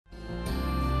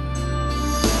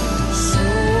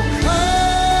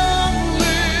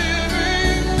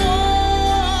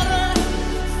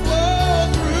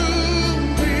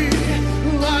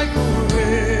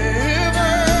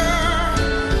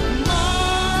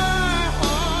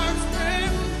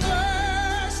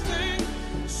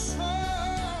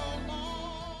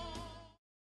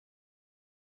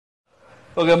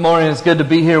Well, good morning. It's good to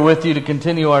be here with you to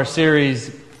continue our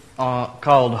series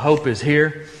called Hope is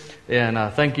Here. And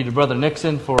thank you to Brother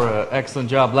Nixon for an excellent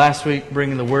job last week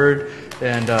bringing the Word.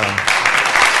 And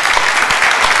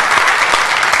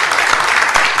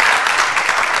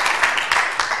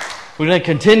we're going to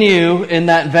continue in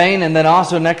that vein. And then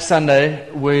also next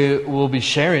Sunday, we will be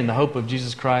sharing the hope of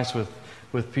Jesus Christ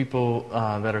with people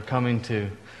that are coming to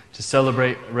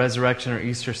celebrate Resurrection or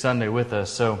Easter Sunday with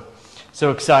us. So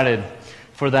excited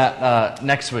for that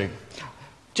next week.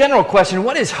 General question,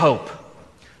 what is hope?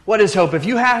 What is hope? If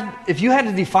you had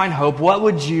to define hope, what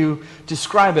would you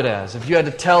describe it as? If you had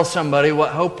to tell somebody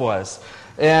what hope was?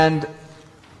 And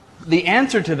the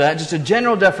answer to that, just a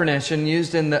general definition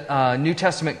used in the New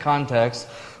Testament context,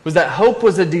 was that hope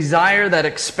was a desire that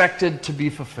expected to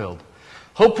be fulfilled.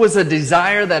 Hope was a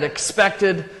desire that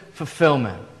expected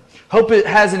fulfillment. Hope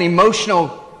has an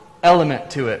emotional element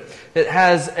to it. It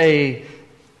has a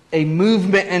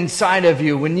movement inside of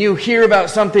you. When you hear about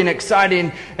something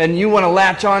exciting and you want to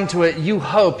latch onto it, you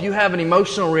hope. You have an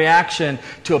emotional reaction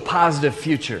to a positive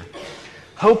future.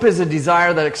 Hope is a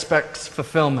desire that expects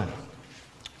fulfillment.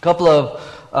 A couple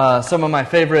of some of my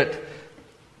favorite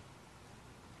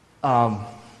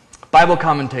Bible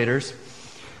commentators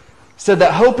said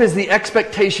that hope is the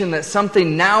expectation that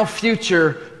something now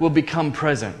future will become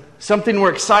present. Something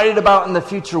we're excited about in the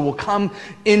future will come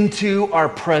into our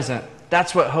present.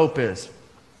 That's what hope is.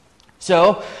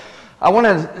 So, I want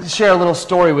to share a little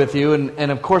story with you.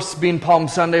 And of course, being Palm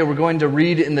Sunday, we're going to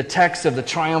read in the text of the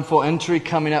triumphal entry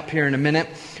coming up here in a minute.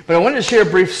 But I wanted to share a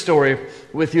brief story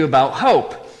with you about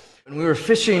hope. When we were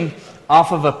fishing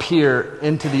off of a pier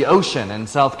into the ocean in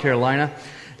South Carolina,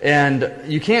 and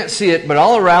you can't see it, but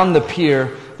all around the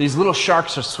pier, these little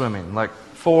sharks are swimming, like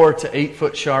 4 to 8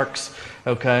 foot sharks,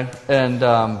 okay? And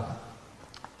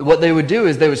what they would do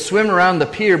is they would swim around the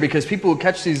pier because people would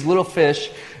catch these little fish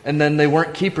and then they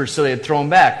weren't keepers, so they'd throw them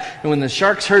back. And when the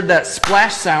sharks heard that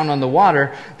splash sound on the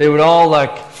water, they would all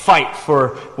fight for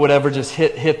whatever just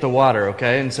hit the water,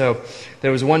 okay? And so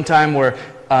there was one time where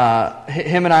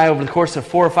him and I, over the course of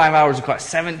 4 or 5 hours, we caught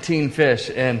 17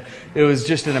 fish, and it was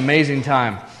just an amazing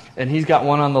time. And he's got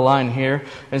one on the line here.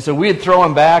 And so we'd throw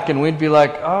him back, and we'd be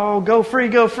like, oh, go free.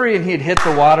 And he'd hit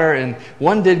the water, and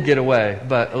one did get away,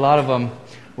 but a lot of them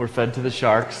were fed to the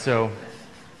sharks. So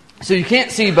you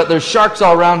can't see, but there's sharks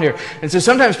all around here. And so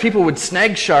sometimes people would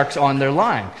snag sharks on their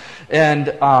line. And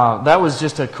that was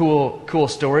just a cool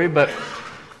story. But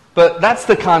that's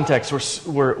the context.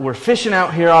 We're fishing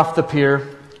out here off the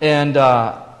pier. And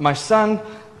my son,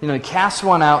 he casts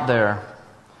one out there.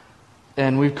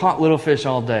 And we've caught little fish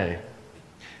all day.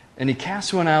 And he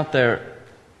casts one out there,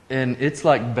 and it's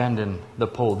like bending the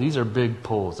pole. These are big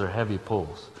poles. They're heavy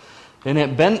poles. And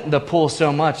it bent the pole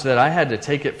so much that I had to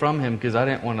take it from him because I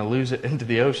didn't want to lose it into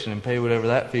the ocean and pay whatever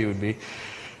that fee would be.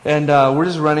 And we're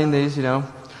just running these,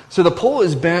 So the pole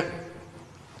is bent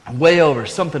way over,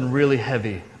 something really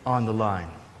heavy on the line.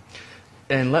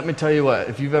 And let me tell you what,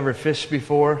 if you've ever fished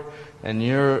before and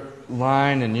your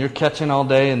line and you're catching all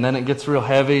day and then it gets real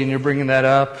heavy and you're bringing that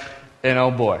up, and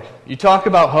oh boy, you talk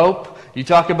about hope, you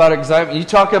talk about excitement, you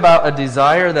talk about a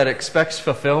desire that expects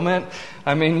fulfillment.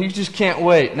 I mean, you just can't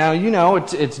wait. Now,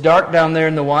 it's dark down there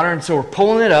in the water, and so we're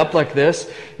pulling it up like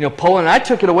this, pulling. I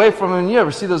took it away from him. You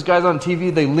ever see those guys on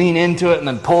TV? They lean into it and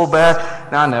then pull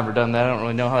back. Now, I've never done that. I don't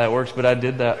really know how that works, but I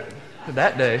did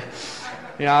that day.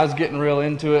 I was getting real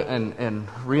into it and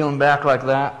reeling back like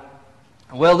that.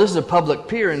 Well, this is a public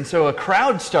pier, and so a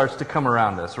crowd starts to come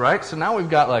around us, right? So now we've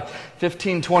got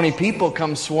 15, 20 people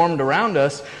come swarmed around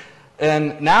us.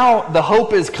 And now the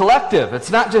hope is collective.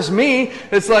 It's not just me.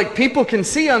 It's like people can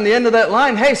see on the end of that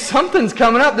line, hey, something's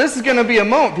coming up. This is going to be a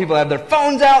moment. People have their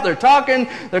phones out. They're talking.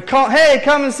 They're calling, hey,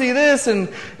 come and see this. And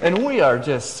we are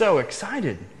just so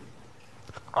excited.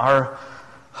 Our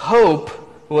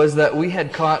hope was that we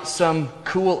had caught some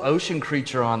cool ocean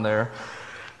creature on there.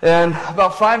 And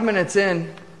about 5 minutes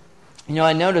in,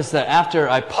 I noticed that after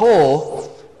I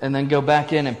pull and then go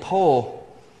back in and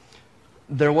pull,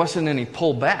 there wasn't any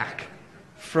pull back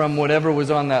from whatever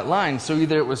was on that line. So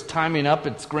either it was timing up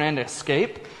its grand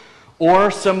escape,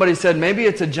 or somebody said maybe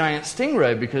it's a giant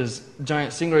stingray, because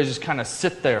giant stingrays just kind of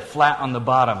sit there flat on the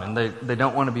bottom and they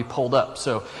don't want to be pulled up.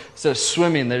 So instead of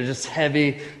swimming, they're just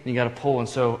heavy and you got to pull. And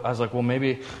so I was like, well,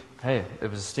 maybe, hey, if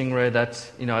it was a stingray, that's,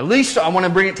 at least I want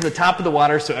to bring it to the top of the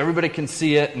water so everybody can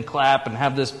see it and clap and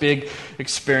have this big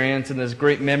experience and this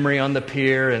great memory on the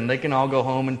pier, and they can all go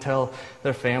home and tell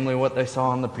their family what they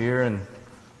saw on the pier, and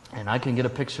I can get a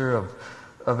picture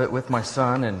of it with my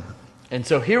son. And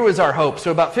so here was our hope. So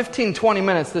about 15, 20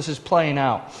 minutes, this is playing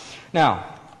out. Now,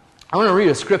 I want to read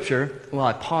a scripture while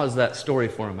I pause that story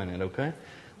for a minute, okay?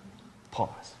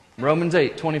 Pause. Romans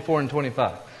 8, 24 and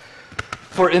 25.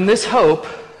 For in this hope,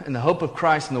 in the hope of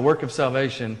Christ and the work of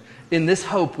salvation, in this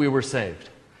hope we were saved.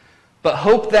 But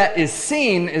hope that is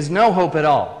seen is no hope at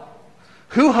all.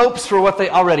 Who hopes for what they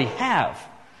already have?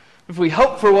 If we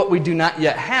hope for what we do not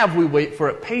yet have, we wait for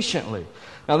it patiently.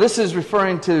 Now this is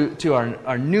referring to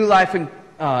our new life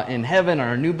in heaven,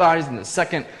 our new bodies, and the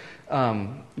second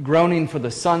groaning for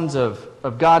the sons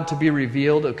of God to be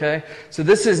revealed, okay? So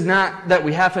this is not that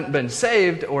we haven't been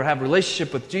saved or have a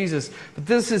relationship with Jesus, but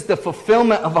this is the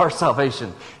fulfillment of our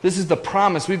salvation. This is the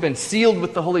promise. We've been sealed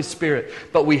with the Holy Spirit,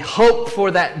 but we hope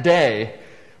for that day.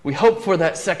 We hope for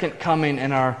that second coming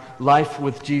in our life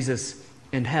with Jesus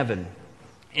in heaven.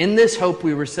 In this hope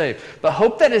we were saved. But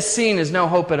hope that is seen is no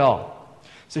hope at all.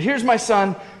 So here's my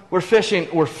son. We're fishing.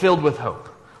 We're filled with hope.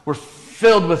 We're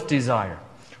filled with desire.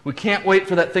 We can't wait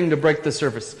for that thing to break the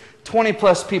surface. 20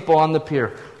 plus people on the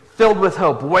pier, filled with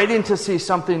hope, waiting to see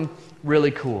something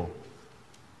really cool.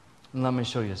 And let me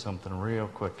show you something real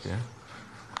quick here.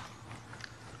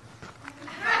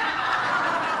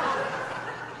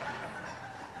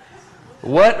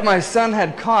 What my son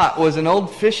had caught was an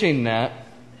old fishing net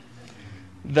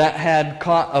that had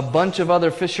caught a bunch of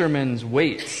other fishermen's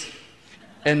weights.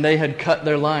 And they had cut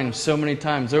their line so many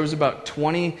times. There was about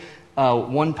 20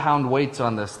 1-pound weights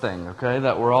on this thing, okay,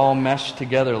 that were all meshed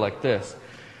together like this.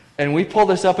 And we pull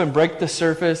this up and break the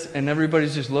surface, and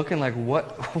everybody's just looking like,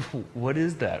 what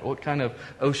is that? What kind of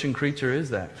ocean creature is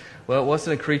that? Well, it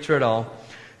wasn't a creature at all.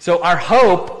 So our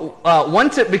hope,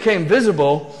 once it became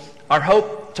visible, our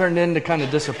hope turned into kind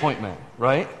of disappointment,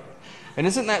 right? And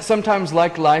isn't that sometimes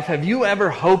like life? Have you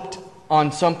ever hoped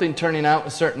on something turning out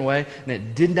a certain way, and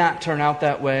it did not turn out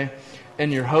that way,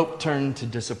 and your hope turned to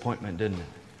disappointment, didn't it?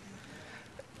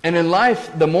 And in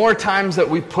life, the more times that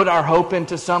we put our hope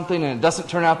into something and it doesn't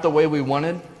turn out the way we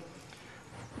wanted,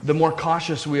 the more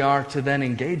cautious we are to then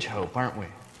engage hope, aren't we?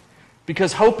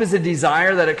 Because hope is a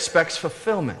desire that expects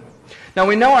fulfillment. Now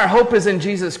we know our hope is in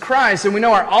Jesus Christ, and we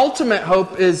know our ultimate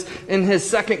hope is in His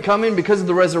second coming because of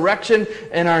the resurrection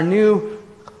and our new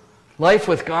life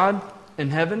with God in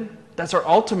heaven. That's our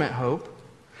ultimate hope.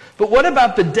 But what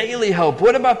about the daily hope?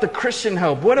 What about the Christian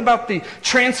hope? What about the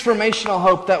transformational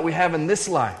hope that we have in this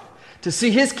life? To see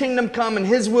His kingdom come and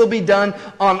His will be done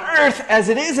on earth as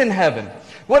it is in heaven.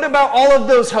 What about all of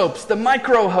those hopes? The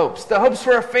micro hopes, the hopes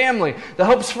for our family, the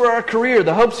hopes for our career,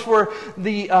 the hopes for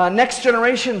the next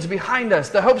generations behind us,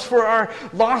 the hopes for our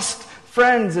lost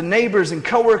friends and neighbors and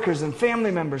coworkers and family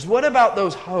members. What about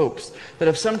those hopes that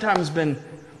have sometimes been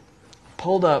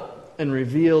pulled up and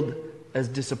revealed as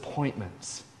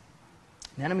disappointments?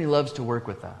 The enemy loves to work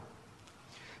with that.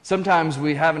 Sometimes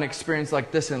we have an experience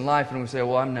like this in life and we say,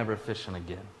 well, I'm never fishing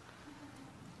again.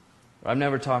 Or I'm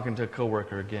never talking to a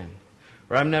coworker again.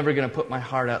 Or I'm never going to put my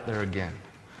heart out there again.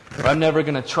 Or I'm never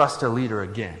going to trust a leader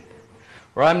again.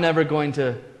 Or I'm never going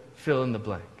to fill in the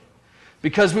blank.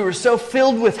 Because we were so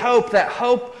filled with hope, that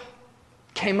hope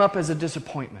came up as a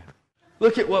disappointment.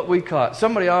 Look at what we caught.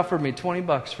 Somebody offered me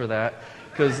 $20 for that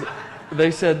because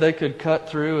they said they could cut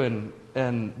through and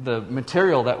the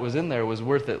material that was in there was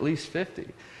worth at least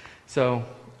 $50. So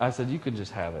I said, you could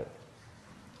just have it.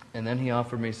 And then he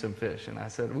offered me some fish. And I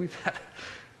said,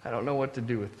 I don't know what to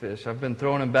do with fish. I've been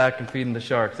throwing them back and feeding the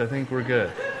sharks. I think we're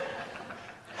good.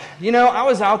 You know, I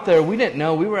was out there. We didn't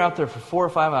know. We were out there for 4 or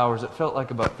 5 hours. It felt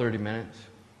like about 30 minutes.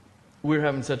 We were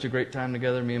having such a great time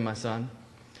together, me and my son.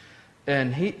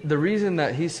 And the reason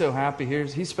that he's so happy here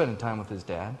is he's spending time with his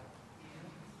dad.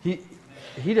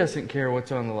 He doesn't care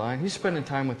what's on the line. He's spending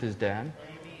time with his dad.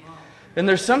 And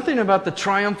there's something about the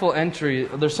triumphal entry,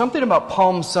 there's something about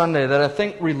Palm Sunday that I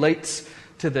think relates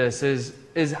to this,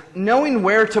 is knowing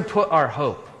where to put our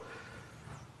hope.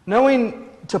 Knowing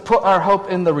to put our hope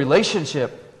in the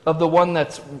relationship of the one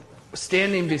that's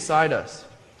standing beside us.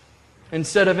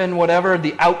 Instead of in whatever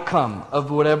the outcome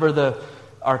of whatever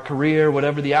our career,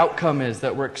 whatever the outcome is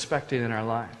that we're expecting in our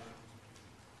life.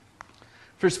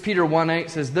 1 Peter 1:8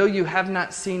 says, though you have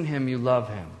not seen Him, you love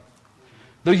Him.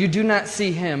 Though you do not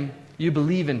see Him, you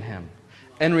believe in Him.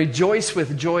 And rejoice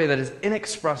with joy that is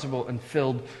inexpressible and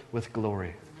filled with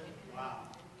glory.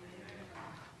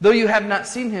 Though you have not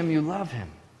seen Him, you love Him.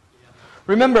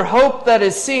 Remember, hope that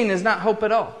is seen is not hope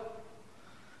at all.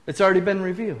 It's already been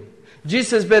revealed. Jesus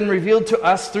has been revealed to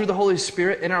us through the Holy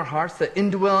Spirit in our hearts. The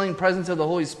indwelling presence of the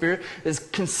Holy Spirit is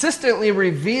consistently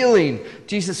revealing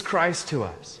Jesus Christ to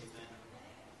us.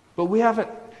 But we haven't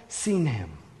seen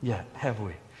Him yet, have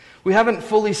we? We haven't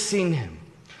fully seen Him.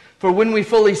 For when we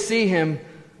fully see Him,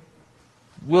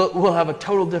 we'll have a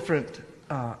total different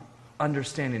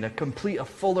understanding, a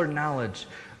fuller knowledge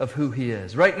of who he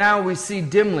is. Right now we see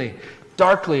dimly,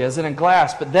 darkly, as in a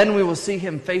glass, but then we will see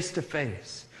him face to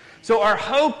face. So our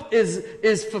hope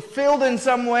is fulfilled in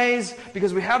some ways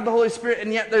because we have the Holy Spirit,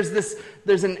 and yet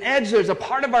there's an edge, there's a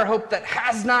part of our hope that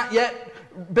has not yet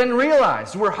been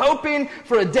realized. We're hoping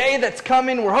for a day that's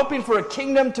coming. We're hoping for a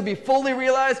kingdom to be fully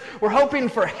realized. We're hoping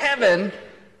for heaven,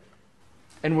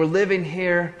 and we're living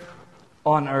here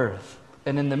on earth.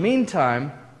 And in the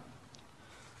meantime,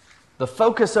 the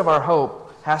focus of our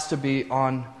hope has to be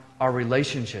on our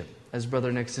relationship, as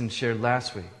Brother Nixon shared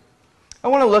last week. I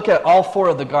want to look at all four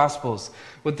of the Gospels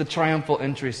with the triumphal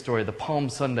entry story, the Palm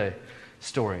Sunday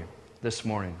story this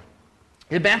morning.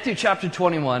 In Matthew chapter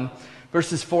 21,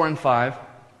 verses 4 and 5,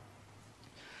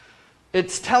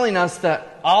 it's telling us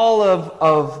that all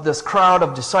of this crowd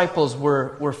of disciples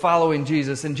were following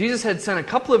Jesus. And Jesus had sent a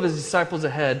couple of his disciples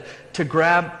ahead to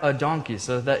grab a donkey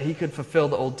so that he could fulfill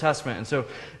the Old Testament. And so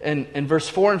in verse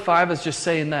 4 and 5 is just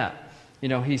saying that. You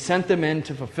know, he sent them in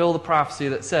to fulfill the prophecy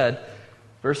that said,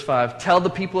 verse 5, tell the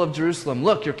people of Jerusalem,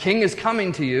 look, your king is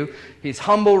coming to you. He's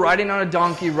humble, riding on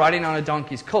a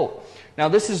donkey's colt. Now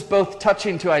this is both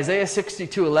touching to Isaiah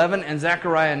 62:11 and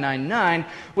Zechariah 9:9,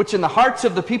 which in the hearts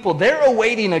of the people, they're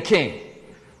awaiting a king.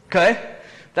 Okay?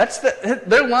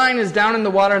 Their line is down in the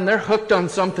water and they're hooked on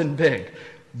something big.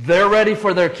 They're ready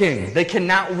for their king. They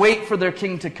cannot wait for their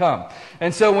king to come.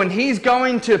 And so when he's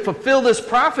going to fulfill this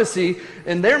prophecy,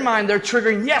 in their mind they're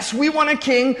triggering, yes, we want a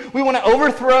king. We want to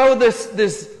overthrow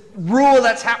this rule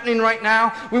that's happening right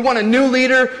now. We want a new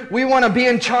leader. We want to be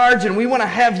in charge, and we want to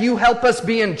have you help us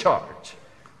be in charge.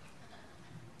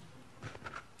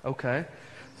 Okay.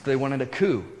 So they wanted a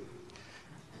coup.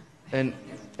 And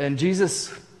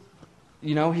Jesus,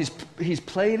 you know, he's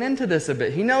playing into this a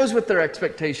bit. He knows what their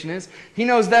expectation is. He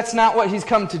knows that's not what he's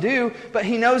come to do, but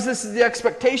he knows this is the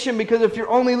expectation, because if you're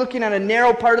only looking at a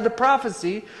narrow part of the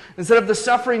prophecy, instead of the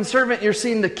suffering servant, you're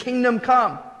seeing the kingdom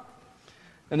come.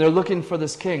 And they're looking for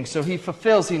this king. So he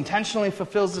intentionally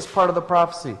fulfills this part of the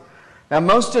prophecy. Now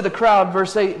most of the crowd,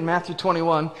 verse 8 in Matthew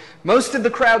 21, most of the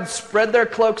crowd spread their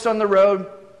cloaks on the road.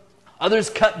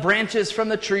 Others cut branches from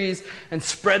the trees and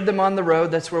spread them on the road.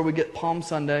 That's where we get Palm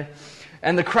Sunday.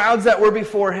 And the crowds that were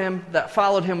before him, that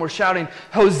followed him, were shouting,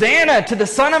 Hosanna to the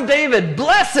Son of David!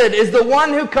 Blessed is the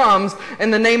one who comes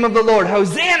in the name of the Lord.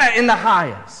 Hosanna in the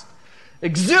highest.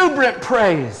 Exuberant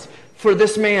praise for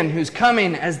this man who's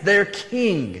coming as their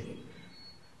king.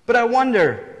 But I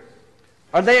wonder,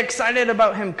 are they excited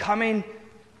about him coming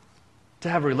to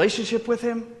have a relationship with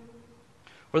him?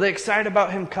 Or are they excited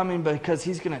about him coming because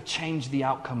he's going to change the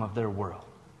outcome of their world?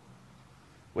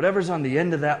 Whatever's on the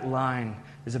end of that line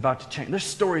is about to change. Their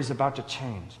story is about to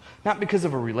change. Not because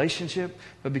of a relationship,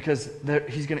 but because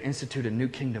he's going to institute a new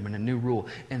kingdom and a new rule.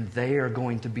 And they are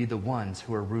going to be the ones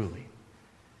who are ruling.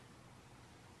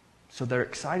 So they're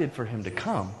excited for him to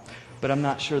come, but I'm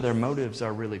not sure their motives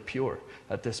are really pure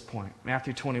at this point.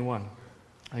 Matthew 21,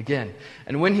 again.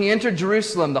 And when he entered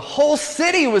Jerusalem, the whole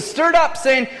city was stirred up,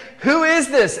 saying, who is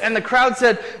this? And the crowd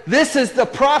said, this is the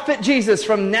prophet Jesus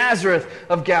from Nazareth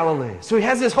of Galilee. So he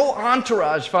has this whole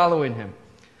entourage following him.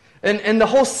 And the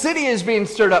whole city is being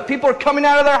stirred up. People are coming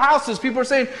out of their houses. People are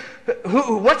saying,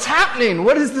 what's happening?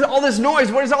 What is all this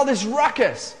noise? What is all this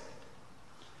ruckus?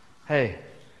 Hey,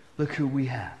 look who we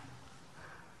have.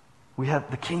 We have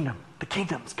the kingdom. The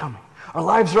kingdom's coming. Our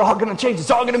lives are all going to change. It's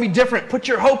all going to be different. Put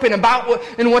your hope in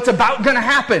what's about going to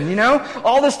happen, you know?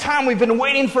 All this time we've been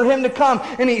waiting for him to come,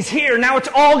 and he's here. Now it's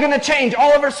all going to change.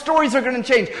 All of our stories are going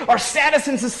to change. Our status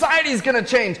in society is going to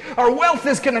change. Our wealth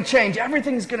is going to change.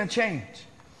 Everything's going to change.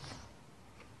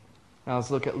 Now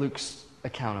let's look at Luke's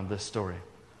account of this story.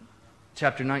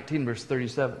 Chapter 19, verse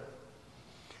 37. It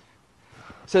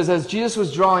says, as Jesus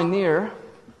was drawing near,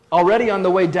 already on the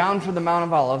way down from the Mount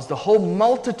of Olives, the whole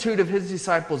multitude of his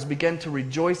disciples began to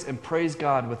rejoice and praise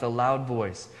God with a loud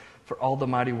voice for all the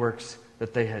mighty works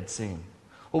that they had seen.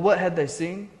 Well, what had they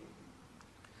seen?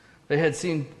 They had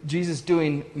seen Jesus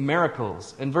doing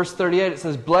miracles. In verse 38 it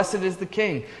says, blessed is the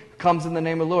King who comes in the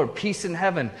name of the Lord, peace in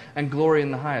heaven and glory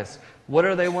in the highest. What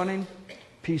are they wanting?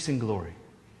 Peace and glory.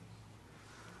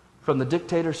 From the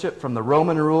dictatorship, from the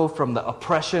Roman rule, from the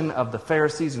oppression of the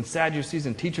Pharisees and Sadducees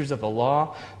and teachers of the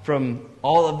law, from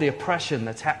all of the oppression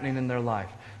that's happening in their life.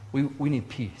 We need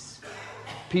peace.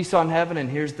 Peace on heaven, and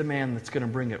here's the man that's going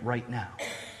to bring it right now.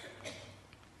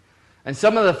 And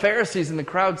some of the Pharisees in the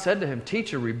crowd said to him,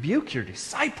 teacher, rebuke your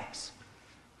disciples.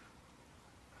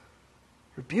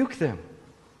 Rebuke them.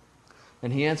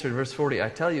 And he answered, verse 40, I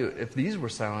tell you, if these were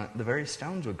silent, the very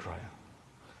stones would cry out.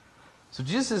 So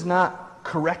Jesus is not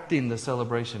correcting the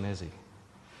celebration, is he?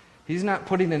 He's not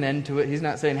putting an end to it. He's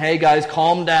not saying, hey guys,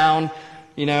 calm down.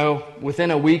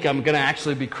 Within a week I'm going to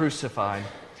actually be crucified.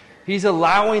 He's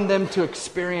allowing them to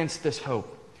experience this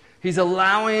hope. He's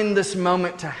allowing this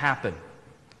moment to happen.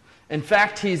 In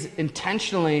fact, he's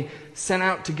intentionally sent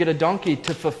out to get a donkey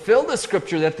to fulfill the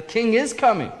scripture that the king is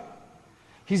coming.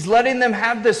 He's letting them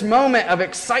have this moment of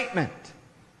excitement.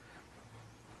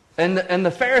 And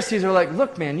the Pharisees are like,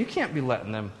 look, man, you can't be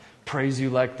letting them praise you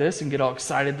like this and get all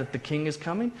excited that the king is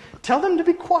coming. Tell them to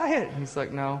be quiet. And he's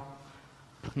like, no,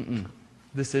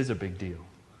 this is a big deal.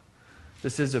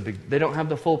 They don't have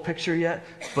the full picture yet,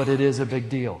 but it is a big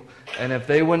deal. And if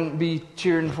they wouldn't be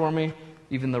cheering for me,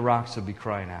 even the rocks would be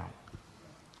crying out.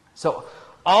 So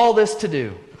all this to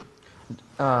do,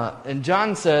 and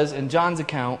John says in John's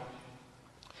account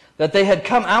that they had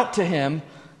come out to him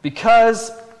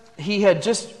because he had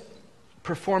just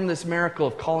performed this miracle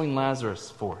of calling Lazarus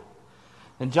forth.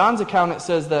 In John's account it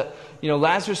says that,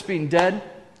 Lazarus being dead,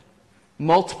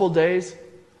 multiple days,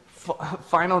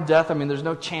 final death. I mean, there's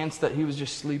no chance that he was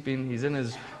just sleeping. He's in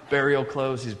his burial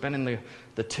clothes. He's been in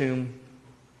the tomb.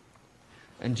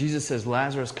 And Jesus says,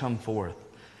 Lazarus, come forth.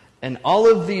 And all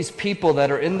of these people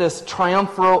that are in this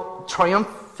triumphal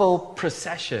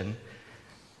procession,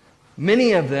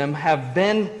 many of them have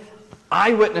been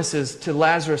eyewitnesses to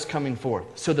Lazarus coming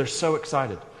forth. So they're so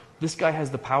excited. This guy has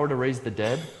the power to raise the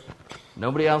dead.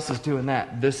 Nobody else is doing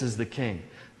that. This is the king.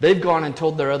 They've gone and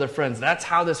told their other friends. That's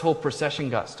how this whole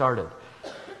procession got started.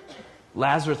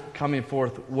 Lazarus coming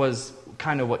forth was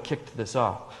kind of what kicked this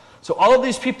off. So all of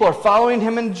these people are following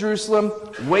him in Jerusalem,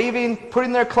 waving,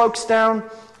 putting their cloaks down,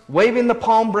 waving the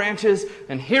palm branches,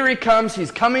 and here he comes.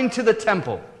 He's coming to the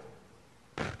temple.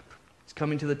 He's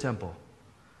coming to the temple.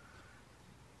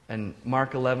 And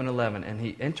Mark 11:11, and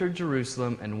he entered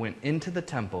Jerusalem and went into the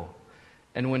temple.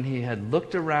 And when he had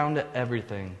looked around at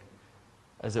everything,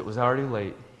 as it was already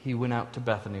late, he went out to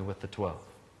Bethany with the 12.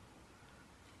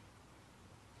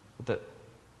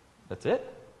 That's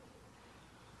it?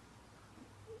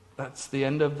 That's the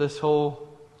end of this whole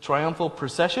triumphal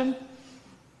procession?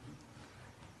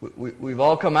 We've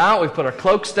all come out, we've put our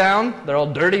cloaks down, they're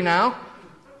all dirty now.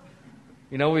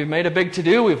 We've made a big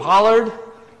to-do, we've hollered,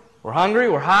 we're hungry,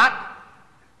 we're hot.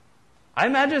 I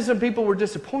imagine some people were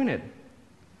disappointed.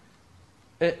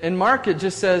 In Mark, it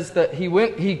just says that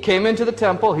he came into the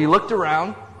temple, he looked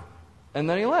around, and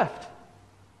then he left.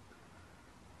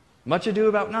 Much ado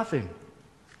about nothing.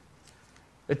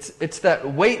 It's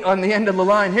that weight on the end of the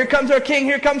line. Here comes our king,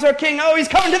 here comes our king. Oh, he's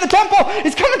coming to the temple.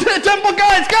 He's coming to the temple,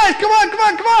 guys, come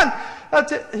on.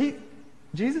 That's it.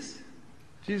 Jesus,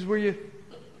 were you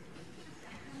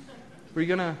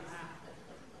gonna,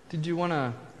 did you want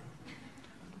to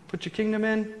put your kingdom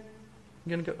in? You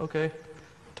gonna go, okay.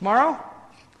 Tomorrow?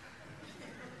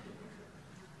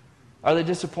 Are they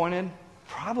disappointed?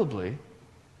 Probably.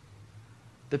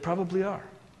 They probably are.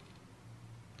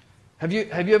 Have you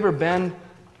ever been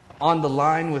on the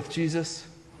line with Jesus,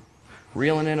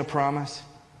 reeling in a promise,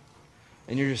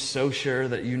 and you're just so sure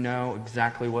that you know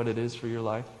exactly what it is for your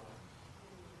life?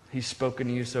 He's spoken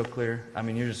to you so clear. I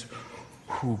mean, you're just,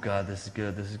 oh God, this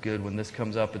is good. When this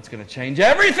comes up, it's going to change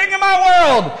everything in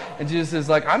my world. And Jesus is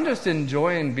like, I'm just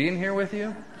enjoying being here with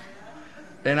you,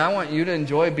 and I want you to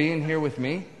enjoy being here with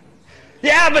me.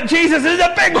 Yeah, but Jesus, this is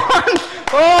a big one.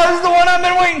 Oh, this is the one I've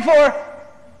been waiting for.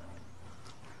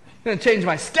 I'm going to change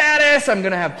my status. I'm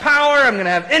going to have power. I'm going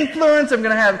to have influence. I'm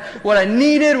going to have what I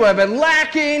needed, what I've been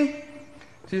lacking.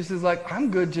 Jesus is like,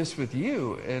 I'm good just with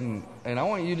you, and I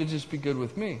want you to just be good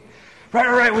with me.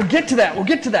 Right. We'll get to that.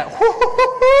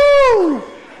 Woo-hoo-hoo-hoo!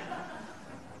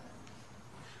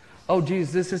 Oh,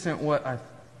 Jesus, this isn't what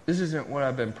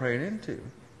I've been praying into.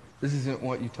 This isn't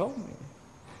what you told me.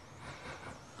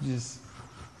 Just,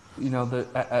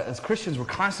 as Christians, we're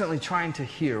constantly trying to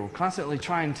hear. We're constantly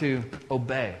trying to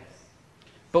obey.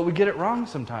 But we get it wrong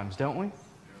sometimes, don't we?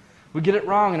 We get it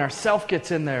wrong, and our self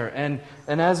gets in there. And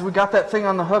as we got that thing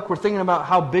on the hook, we're thinking about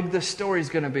how big this story is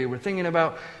going to be. We're thinking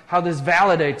about how this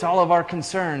validates all of our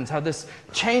concerns, how this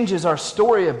changes our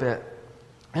story a bit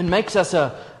and makes us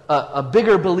a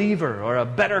bigger believer or a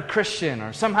better Christian,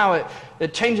 or somehow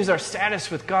it changes our status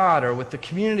with God or with the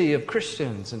community of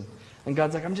Christians. And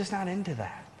God's like, I'm just not into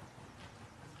that.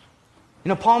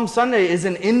 Palm Sunday is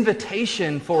an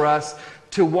invitation for us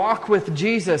to walk with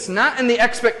Jesus, not in the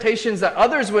expectations that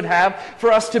others would have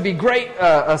for us to be great,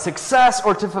 a success,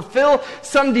 or to fulfill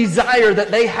some desire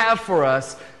that they have for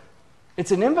us.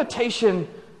 It's an invitation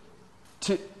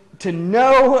to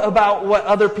know about what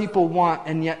other people want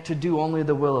and yet to do only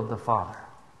the will of the Father.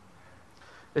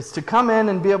 It's to come in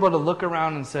and be able to look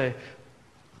around and say,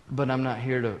 but I'm not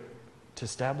here to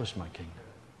establish my kingdom.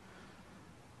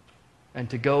 and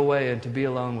to go away and to be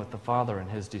alone with the Father and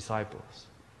His disciples.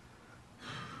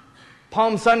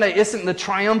 Palm Sunday isn't the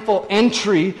triumphal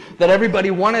entry that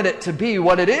everybody wanted it to be.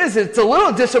 What it is, it's a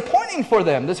little disappointing for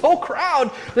them. This whole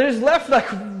crowd that is left like,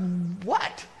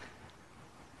 what?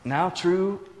 Now,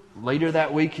 true, later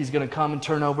that week He's going to come and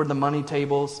turn over the money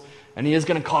tables, and He is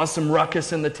going to cause some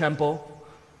ruckus in the temple.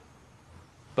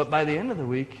 But by the end of the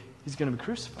week, He's going to be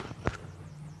crucified.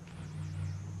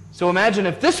 So imagine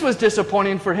if this was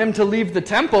disappointing for Him to leave the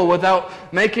temple without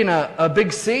making a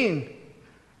big scene.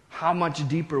 How much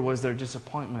deeper was their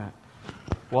disappointment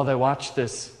while they watched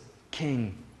this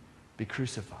king be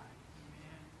crucified?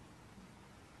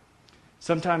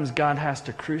 Sometimes God has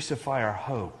to crucify our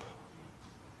hope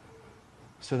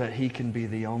so that He can be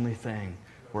the only thing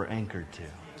we're anchored to.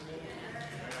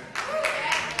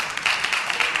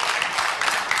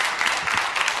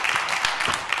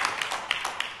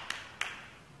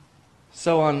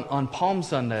 So on Palm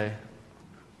Sunday,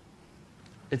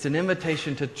 it's an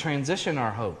invitation to transition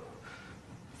our hope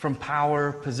from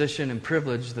power, position, and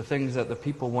privilege, the things that the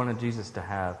people wanted Jesus to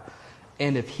have.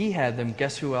 And if He had them,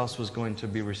 guess who else was going to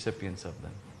be recipients of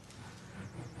them?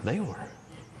 They were,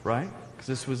 right? Because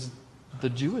this was the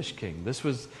Jewish king. This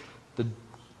was the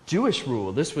Jewish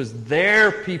rule. This was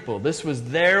their people. This was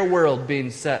their world being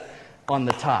set on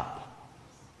the top.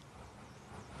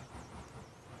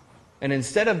 And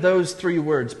instead of those three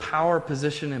words, power,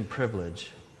 position, and privilege,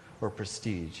 or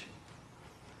prestige,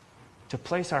 to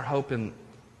place our hope in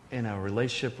a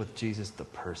relationship with Jesus, the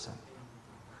person.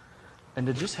 And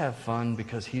to just have fun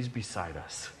because He's beside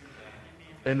us.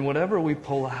 And whatever we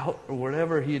pull out, or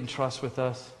whatever He entrusts with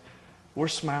us, we're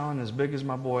smiling as big as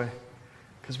my boy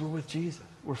because we're with Jesus.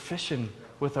 We're fishing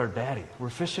with our daddy. We're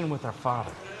fishing with our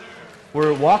Father.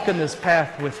 We're walking this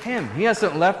path with Him. He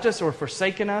hasn't left us or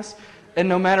forsaken us. And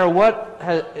no matter what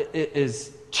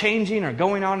is changing or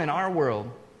going on in our world,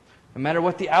 no matter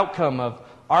what the outcome of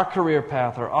our career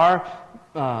path or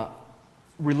our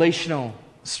relational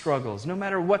struggles, no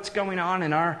matter what's going on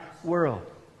in our world,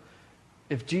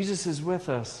 if Jesus is with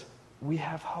us, we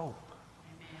have hope.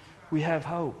 We have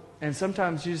hope. And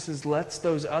sometimes Jesus lets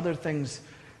those other things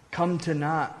come to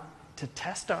naught to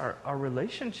test our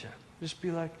relationship. Just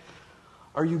be like,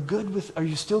 are you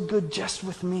still good just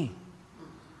with me?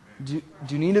 Do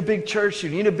you need a big church? Do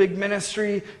you need a big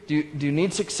ministry? Do you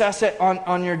need success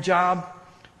on your job?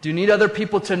 Do you need other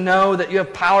people to know that you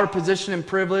have power, position, and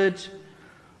privilege?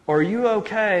 Or are you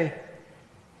okay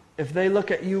if they look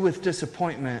at you with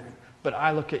disappointment, but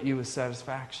I look at you with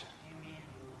satisfaction?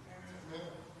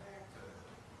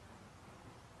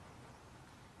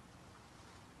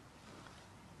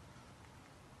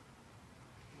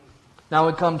 Now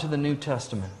we come to the New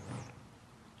Testament.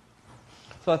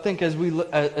 So I think as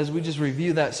we just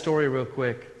review that story real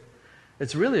quick,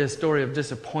 it's really a story of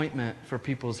disappointment for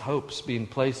people's hopes being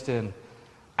placed in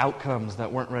outcomes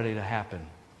that weren't ready to happen.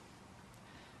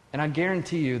 And I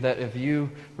guarantee you that if you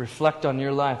reflect on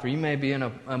your life, or you may be in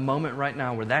a moment right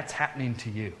now where that's happening to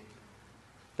you.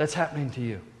 That's happening to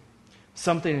you.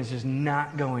 Something is just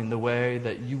not going the way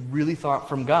that you really thought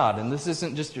from God. And this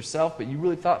isn't just yourself, but you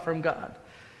really thought from God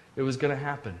it was going to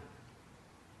happen.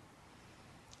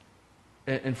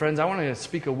 And friends, I want to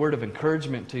speak a word of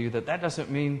encouragement to you that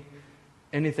doesn't mean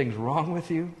anything's wrong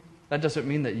with you. That doesn't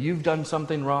mean that you've done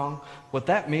something wrong. What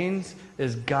that means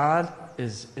is God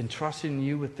is entrusting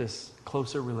you with this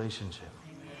closer relationship.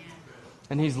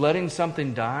 And He's letting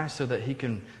something die so that He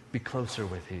can be closer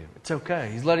with you. It's okay.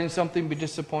 He's letting something be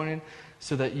disappointing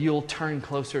so that you'll turn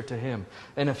closer to Him.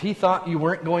 And if He thought you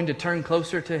weren't going to turn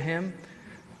closer to Him,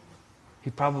 He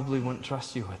probably wouldn't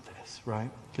trust you with this, right?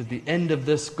 Because the end of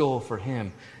this goal for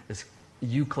Him is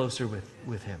you closer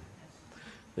with Him.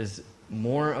 Is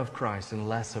more of Christ and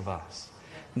less of us.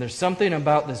 And there's something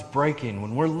about this breaking.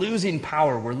 When we're losing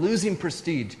power, we're losing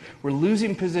prestige, we're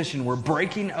losing position, we're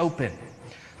breaking open.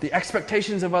 The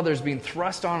expectations of others being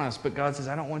thrust on us, but God says,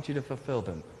 I don't want you to fulfill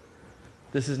them.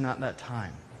 This is not that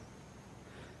time.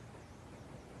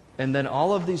 And then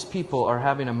all of these people are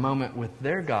having a moment with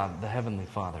their God, the Heavenly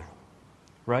Father.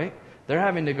 Right? They're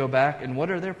having to go back, and what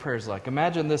are their prayers like?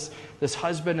 Imagine this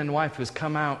husband and wife who's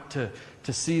come out to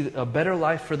see a better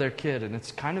life for their kid, and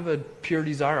it's kind of a pure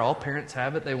desire. All parents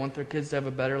have it. They want their kids to have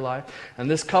a better life.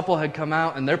 And this couple had come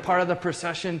out, and they're part of the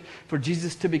procession for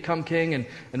Jesus to become king,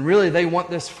 and really they want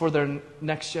this for their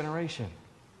next generation.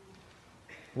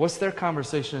 What's their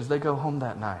conversation as they go home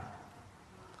that night?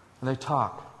 And they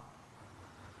talk.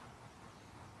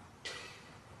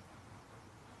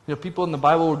 You know, people in the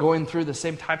Bible were going through the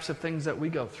same types of things that we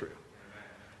go through.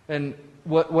 And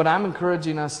what I'm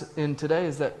encouraging us in today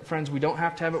is that, friends, we don't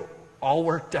have to have it all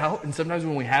worked out. And sometimes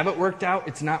when we have it worked out,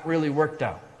 it's not really worked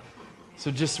out.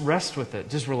 So just rest with it.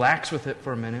 Just relax with it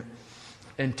for a minute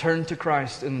and turn to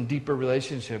Christ in a deeper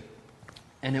relationship,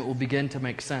 and it will begin to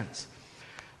make sense.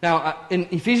 Now, in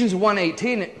Ephesians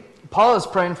 1:18, Paul is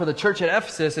praying for the church at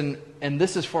Ephesus, and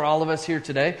this is for all of us here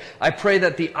today. I pray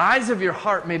that the eyes of your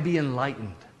heart may be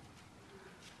enlightened.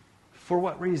 For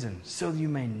what reason? So you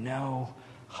may know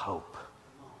hope.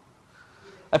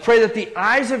 I pray that the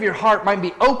eyes of your heart might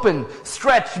be open,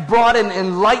 stretched, broadened,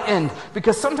 enlightened,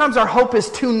 because sometimes our hope is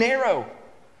too narrow.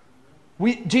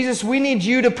 Jesus, we need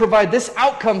you to provide this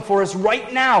outcome for us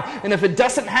right now. And if it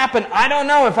doesn't happen, I don't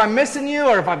know if I'm missing you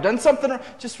or if I've done something wrong.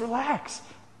 Just relax.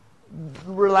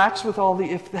 Relax with all the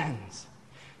if-thens.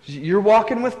 You're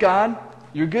walking with God.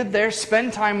 You're good there.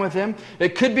 Spend time with Him.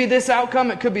 It could be this outcome.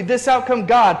 It could be this outcome.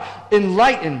 God,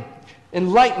 enlighten,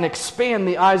 expand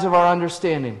the eyes of our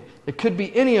understanding. It could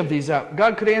be any of these out.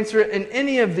 God could answer it in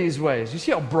any of these ways. You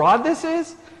see how broad this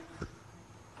is?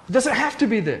 It doesn't have to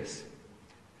be this.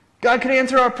 God could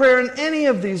answer our prayer in any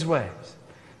of these ways.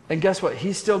 And guess what?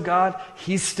 He's still God,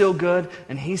 He's still good,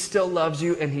 and He still loves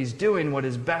you, and He's doing what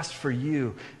is best for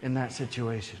you in that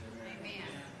situation. Amen.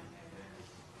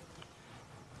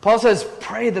 Paul says,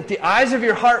 pray that the eyes of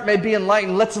your heart may be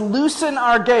enlightened. Let's loosen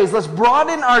our gaze. Let's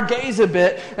broaden our gaze a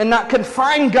bit and not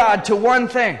confine God to one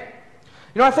thing.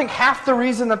 You know, I think half the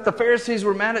reason that the Pharisees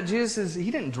were mad at Jesus is He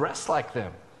didn't dress like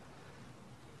them.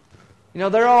 You know,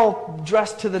 they're all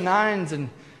dressed to the nines, and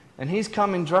He's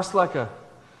coming dressed like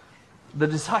the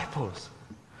disciples,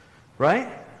 right?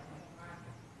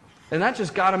 And that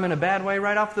just got Him in a bad way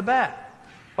right off the bat.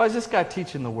 Why is this guy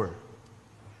teaching the Word?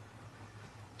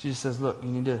 Jesus says, look, you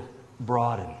need to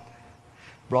broaden.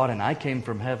 Broaden. I came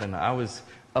from heaven. I was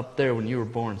up there when you were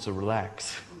born, so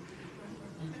relax.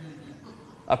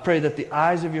 I pray that the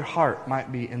eyes of your heart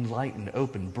might be enlightened,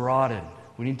 open, broadened.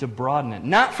 We need to broaden it.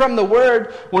 Not from the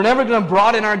Word. We're never going to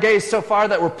broaden our gaze so far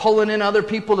that we're pulling in other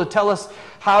people to tell us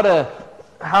how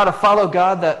to follow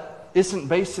God that isn't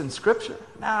based in Scripture.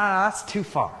 Nah, that's too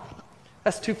far.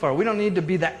 That's too far. We don't need to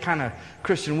be that kind of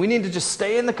Christian. We need to just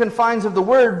stay in the confines of the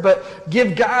Word, but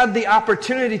give God the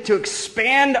opportunity to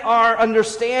expand our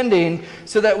understanding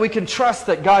so that we can trust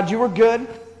that, God, you are good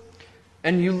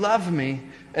and you love me,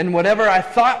 and whatever I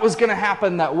thought was going to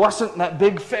happen that wasn't that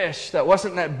big fish, that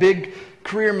wasn't that big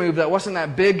career move, that wasn't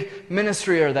that big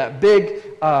ministry or that big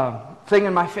thing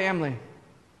in my family,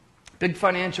 big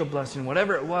financial blessing,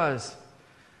 whatever it was,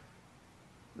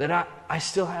 that I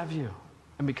still have you.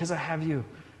 And because I have you,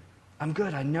 I'm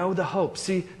good. I know the hope.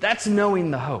 See, that's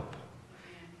knowing the hope.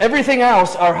 Everything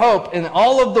else, our hope, and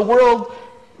all of the world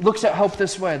looks at hope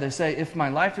this way. They say, if my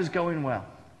life is going well,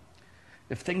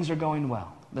 if things are going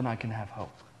well, then I can have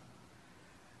hope.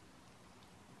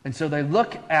 And so they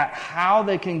look at how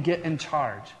they can get in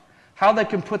charge, how they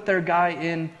can put their guy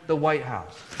in the White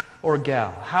House or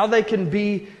gal, how they can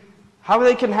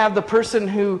have the person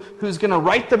who's going to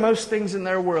write the most things in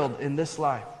their world in this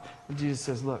life. And Jesus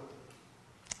says, look,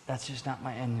 that's just not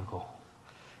my end goal.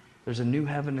 There's a new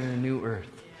heaven and a new earth.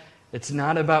 It's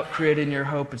not about creating your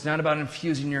hope. It's not about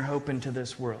infusing your hope into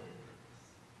this world.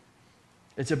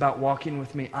 It's about walking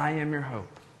with me. I am your hope.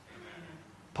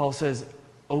 Paul says,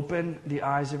 open the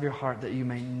eyes of your heart that you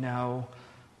may know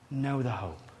the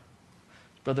hope.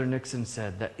 Brother Nixon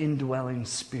said, that indwelling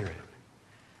spirit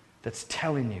that's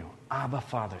telling you, Abba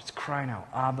Father. It's crying out,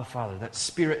 Abba Father. That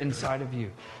spirit inside of you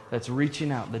that's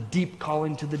reaching out, the deep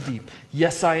calling to the deep.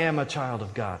 Yes, I am a child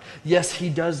of God. Yes, He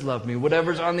does love me.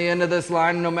 Whatever's on the end of this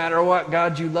line, no matter what,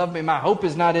 God, you love me. My hope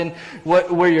is not in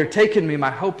where you're taking me.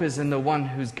 My hope is in the one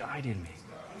who's guiding me.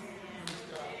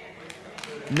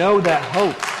 Know that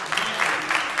hope.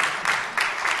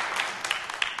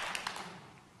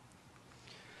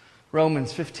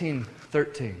 Romans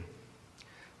 15:13.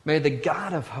 May the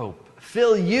God of hope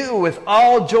fill you with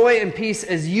all joy and peace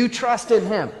as you trust in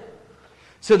Him,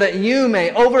 so that you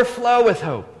may overflow with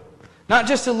hope. Not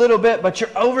just a little bit, but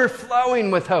you're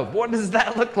overflowing with hope. What does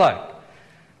that look like?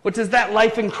 What does that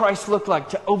life in Christ look like,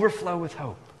 to overflow with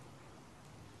hope?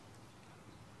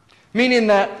 Meaning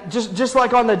that, just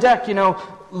like on the deck, you know,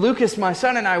 Lucas, my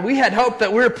son, and I, we had hope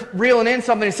that we were reeling in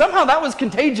something. Somehow that was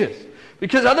contagious.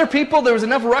 Because other people, there was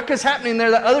enough ruckus happening there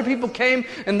that other people came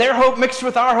and their hope mixed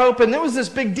with our hope, and there was this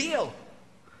big deal.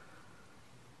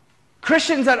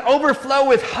 Christians that overflow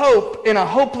with hope in a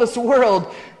hopeless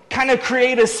world kind of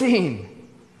create a scene.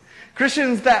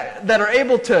 Christians that are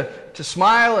able to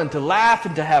smile and to laugh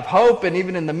and to have hope, and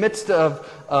even in the midst of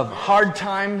hard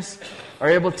times are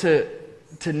able to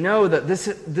know that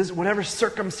this whatever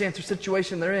circumstance or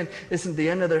situation they're in isn't the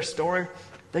end of their story.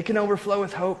 They can overflow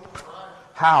with hope.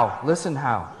 How? Listen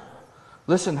how.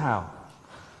 Listen how.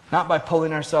 Not by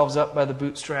pulling ourselves up by the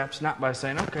bootstraps, not by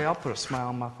saying, okay, I'll put a smile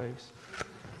on my face.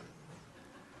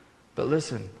 But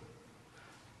listen,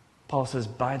 Paul says,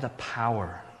 by the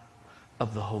power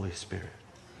of the Holy Spirit.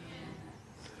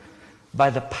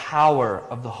 By the power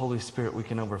of the Holy Spirit, we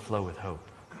can overflow with hope.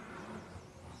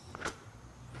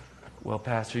 Well,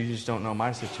 Pastor, you just don't know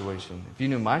my situation. If you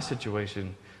knew my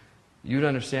situation, you'd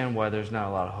understand why there's not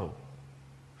a lot of hope.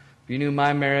 If you knew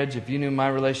my marriage, if you knew my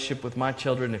relationship with my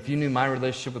children, if you knew my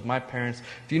relationship with my parents,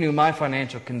 if you knew my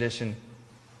financial condition,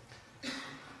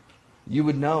 you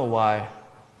would know why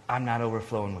I'm not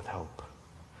overflowing with hope.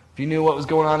 If you knew what was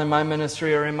going on in my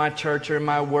ministry or in my church or in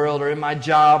my world or in my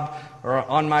job or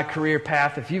on my career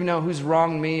path, if you know who's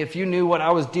wronged me, if you knew what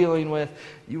I was dealing with,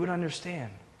 you would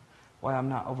understand why I'm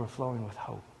not overflowing with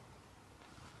hope.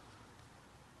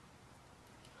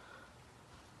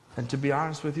 And to be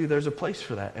honest with you, there's a place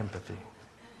for that empathy.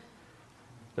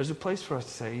 There's a place for us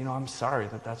to say, I'm sorry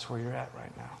that that's where you're at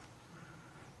right now.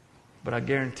 But I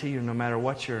guarantee you, no matter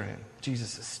what you're in,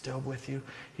 Jesus is still with you.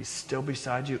 He's still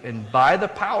beside you. And by the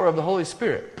power of the Holy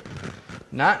Spirit,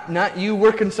 not you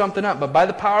working something up, but by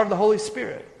the power of the Holy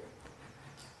Spirit,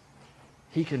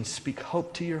 He can speak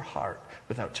hope to your heart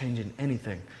without changing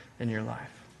anything in your life.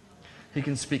 He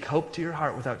can speak hope to your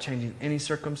heart without changing any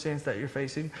circumstance that you're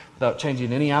facing, without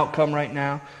changing any outcome right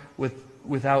now,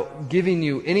 without giving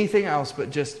you anything else but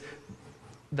just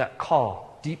that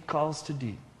call. Deep calls to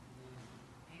deep.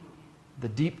 The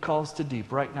deep calls to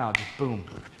deep right now, just boom,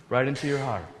 right into your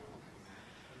heart.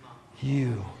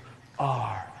 You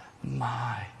are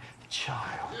my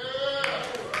child.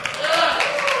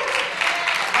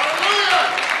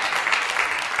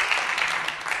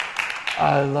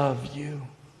 I love you.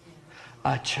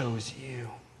 I chose you.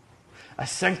 I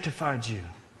sanctified you.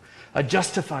 I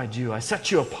justified you. I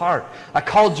set you apart. I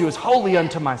called you as holy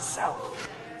unto myself.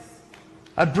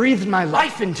 I breathed my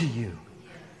life into you.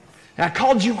 And I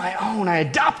called you my own. I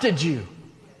adopted you.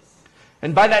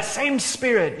 And by that same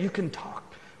Spirit, you can talk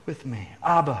with me.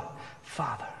 Abba,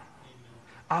 Father.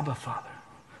 Abba, Father.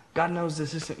 God knows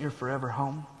this isn't your forever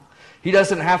home. He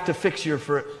doesn't have to fix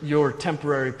your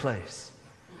temporary place.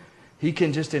 He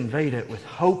can just invade it with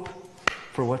hope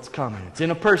for what's coming. It's in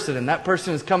a person, and that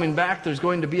person is coming back. There's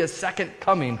going to be a second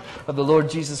coming of the Lord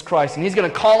Jesus Christ. And He's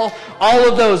going to call all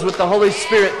of those with the Holy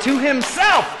Spirit to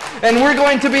Himself. And we're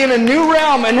going to be in a new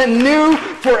realm and a new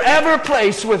forever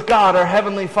place with God, our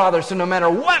Heavenly Father. So no matter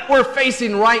what we're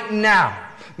facing right now,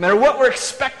 no matter what we're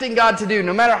expecting God to do,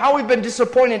 no matter how we've been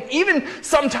disappointed, even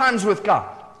sometimes with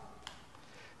God,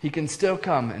 He can still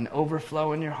come and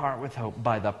overflow in your heart with hope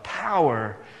by the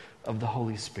power of the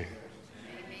Holy Spirit.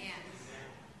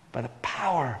 By the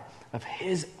power of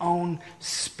His own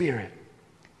Spirit,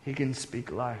 He can speak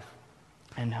life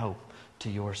and hope to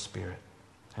your spirit.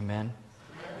 Amen?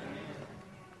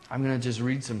 I'm going to just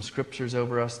read some scriptures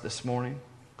over us this morning.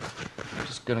 I'm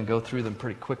just going to go through them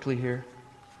pretty quickly here.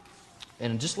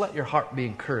 And just let your heart be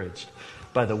encouraged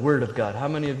by the Word of God. How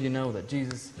many of you know that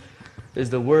Jesus is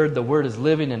the Word? The Word is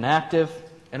living and active.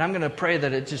 And I'm going to pray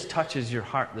that it just touches your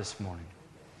heart this morning.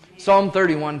 Psalm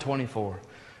 31:24.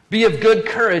 Be of good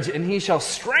courage, and He shall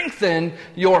strengthen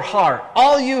your heart,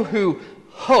 all you who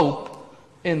hope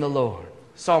in the Lord.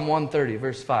 Psalm 130,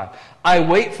 verse 5. I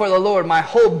wait for the Lord, my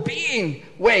whole being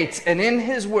waits, and in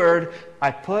His word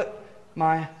I put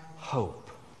my hope.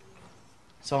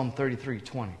 Psalm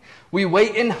 33:20. We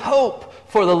wait in hope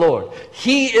for the Lord.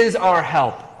 He is our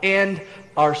help and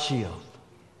our shield.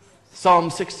 Psalm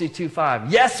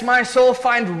 62:5. Yes, my soul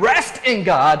find rest in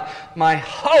God. My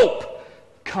hope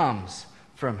comes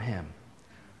from Him.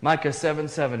 Micah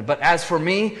 7:7. But as for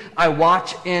me, I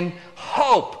watch in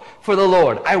hope for the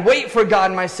Lord. I wait for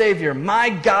God, my Savior.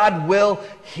 My God will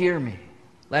hear me.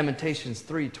 Lamentations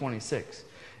 3:26.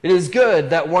 It is good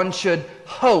that one should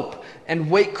hope and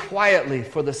wait quietly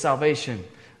for the salvation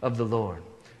of the Lord.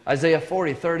 Isaiah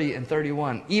 40:30 and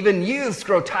 31. Even youths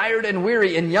grow tired and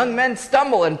weary, and young men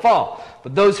stumble and fall.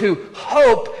 But those who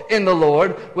hope in the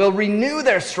Lord will renew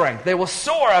their strength. They will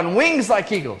soar on wings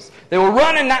like eagles. They will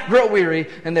run and not grow weary,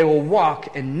 and they will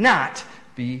walk and not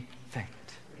be faint.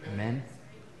 Amen.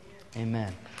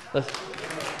 Amen.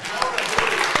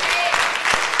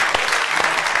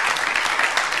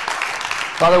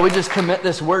 Father, we just commit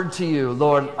this word to you.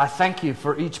 Lord, I thank you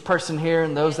for each person here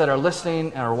and those that are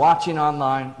listening and are watching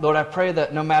online. Lord, I pray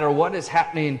that no matter what is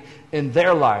happening in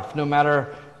their life, no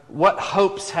matter what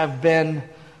hopes have been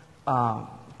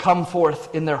come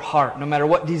forth in their heart, no matter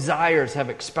what desires have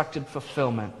expected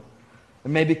fulfillment,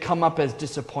 and maybe come up as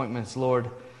disappointments, Lord,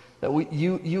 that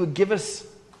you would give us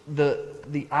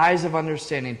the eyes of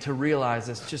understanding to realize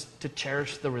this, just to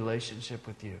cherish the relationship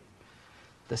with you.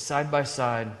 the side by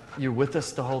side, you're with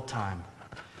us the whole time.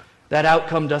 That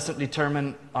outcome doesn't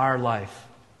determine our life.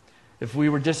 If we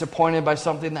were disappointed by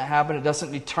something that happened, it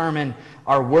doesn't determine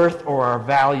our worth or our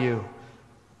value.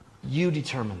 You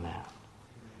determine that.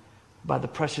 By the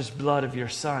precious blood of your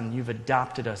Son, you've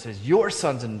adopted us as your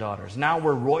sons and daughters. Now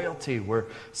we're royalty. We're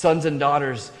sons and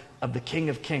daughters of the King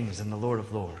of Kings and the Lord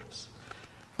of Lords.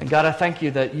 And God, I thank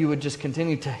you that you would just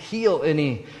continue to heal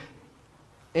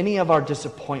any of our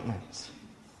disappointments.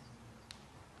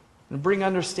 And bring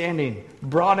understanding,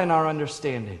 broaden our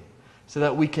understanding, so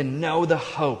that we can know the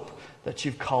hope that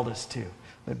you've called us to,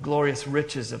 the glorious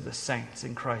riches of the saints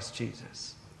in Christ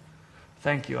Jesus.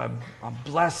 Thank you. I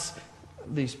bless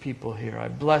these people here.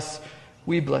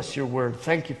 We bless your word.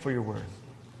 Thank you for your word.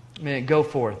 May it go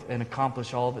forth and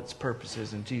accomplish all of its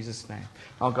purposes in Jesus' name.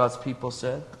 All God's people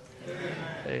said, Amen.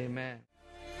 Amen.